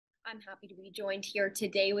I'm happy to be joined here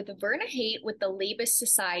today with Verna Haight with the LABIS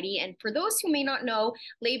Society. And for those who may not know,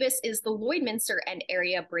 LABIS is the Lloydminster and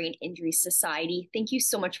Area Brain Injury Society. Thank you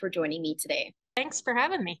so much for joining me today. Thanks for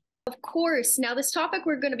having me. Of course. Now, this topic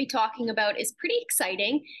we're going to be talking about is pretty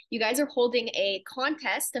exciting. You guys are holding a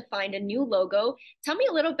contest to find a new logo. Tell me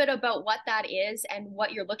a little bit about what that is and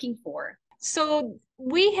what you're looking for. So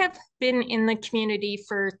we have been in the community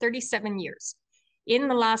for 37 years. In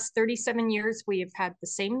the last 37 years, we have had the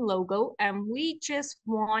same logo, and we just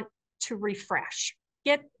want to refresh,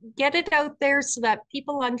 get it out there so that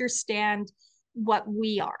people understand what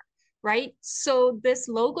we are, right? So this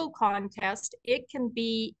logo contest, it can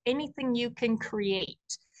be anything you can create.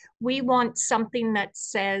 We want something that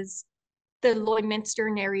says the Lloydminster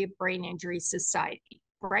and Area Brain Injury Society,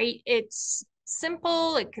 right? It's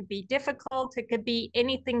simple, it could be difficult, it could be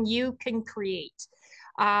anything you can create.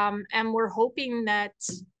 And we're hoping that,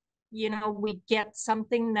 we get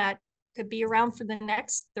something that could be around for the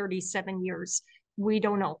next 37 years. We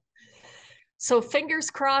don't know. So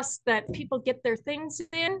fingers crossed that people get their things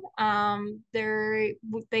in.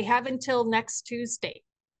 They have until next Tuesday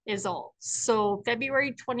is all. So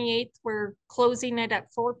February 28th, we're closing it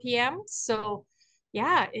at 4 p.m. So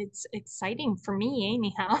yeah, it's exciting for me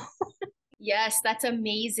anyhow. Yes, that's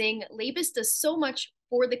amazing. LABIS does so much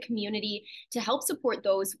for the community to help support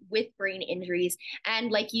those with brain injuries. And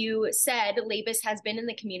like you said, LABIS has been in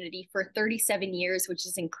the community for 37 years, which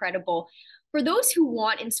is incredible. For those who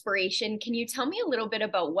want inspiration, can you tell me a little bit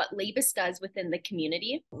about what LABIS does within the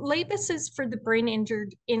community? LABIS is for the brain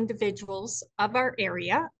injured individuals of our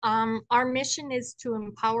area. Our mission is to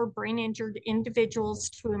empower brain injured individuals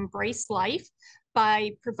to embrace life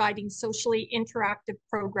by providing socially interactive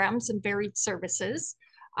programs and varied services.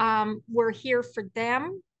 We're here for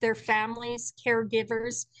them, their families,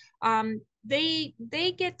 caregivers. They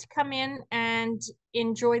get to come in and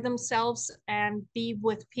enjoy themselves and be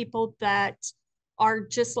with people that are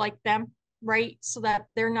just like them, right? So that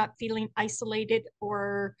they're not feeling isolated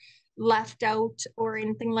or left out or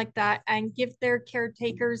anything like that, and give their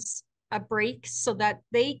caretakers a break so that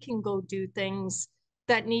they can go do things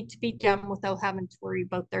that need to be done without having to worry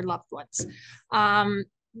about their loved ones.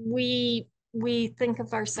 We think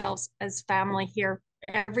of ourselves as family here.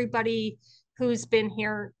 Everybody who's been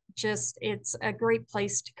here, it's a great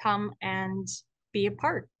place to come and be a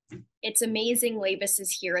part. It's amazing LABIS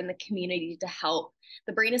is here in the community to help.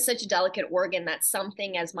 The brain is such a delicate organ that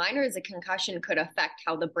something as minor as a concussion could affect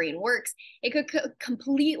how the brain works. It could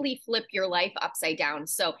completely flip your life upside down.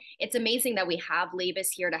 So it's amazing that we have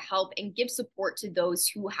LABIS here to help and give support to those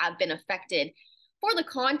who have been affected. For the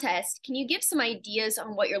contest, can you give some ideas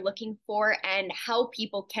on what you're looking for and how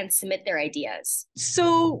people can submit their ideas?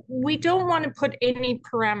 So we don't want to put any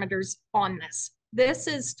parameters on this. This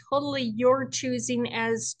is totally your choosing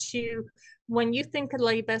as to when you think of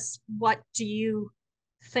LABIS, what do you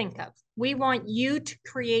think of? We want you to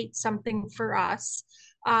create something for us.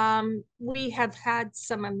 We have had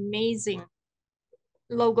some amazing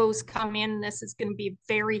logos come in. This is going to be a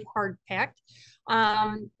very hard pick.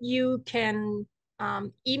 You can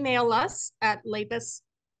email us at LABIS.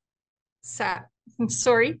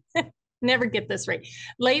 Sorry, never get this right.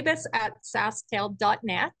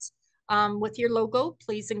 LABIS@sasktel.net. With your logo,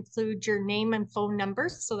 please include your name and phone number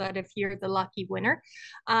so that if you're the lucky winner,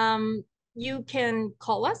 you can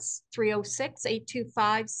call us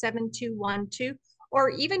 306-825-7212,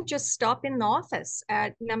 or even just stop in the office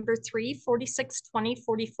at number 3, 4620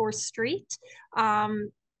 44th Street.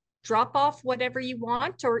 Drop off whatever you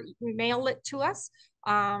want or mail it to us.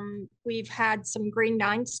 We've had some grade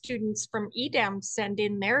 9 students from EDAM send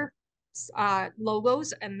in their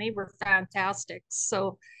logos, and they were fantastic.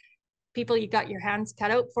 So people, you got your hands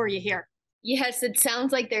cut out for you here. Yes, it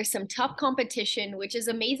sounds like there's some tough competition, which is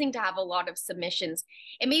amazing to have a lot of submissions.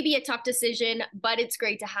 It may be a tough decision, but it's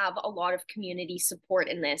great to have a lot of community support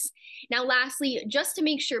in this. Now, lastly, just to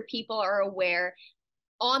make sure people are aware,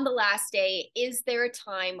 on the last day, is there a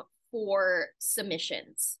time for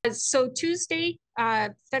submissions? So Tuesday,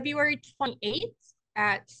 February 28th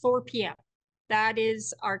at 4 p.m. That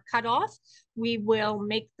is our cutoff. We will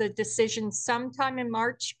make the decision sometime in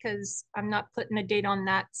March because I'm not putting a date on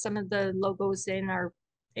that. Some of the logos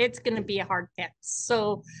it's going to be a hard pick.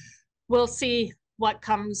 So we'll see what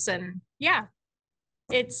comes. And yeah,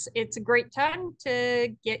 it's a great time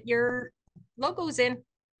to get your logos in.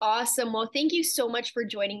 Awesome. Well, thank you so much for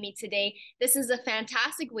joining me today. This is a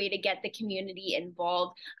fantastic way to get the community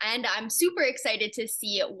involved, and I'm super excited to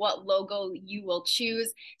see what logo you will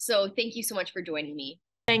choose. So thank you so much for joining me.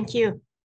 Thank you.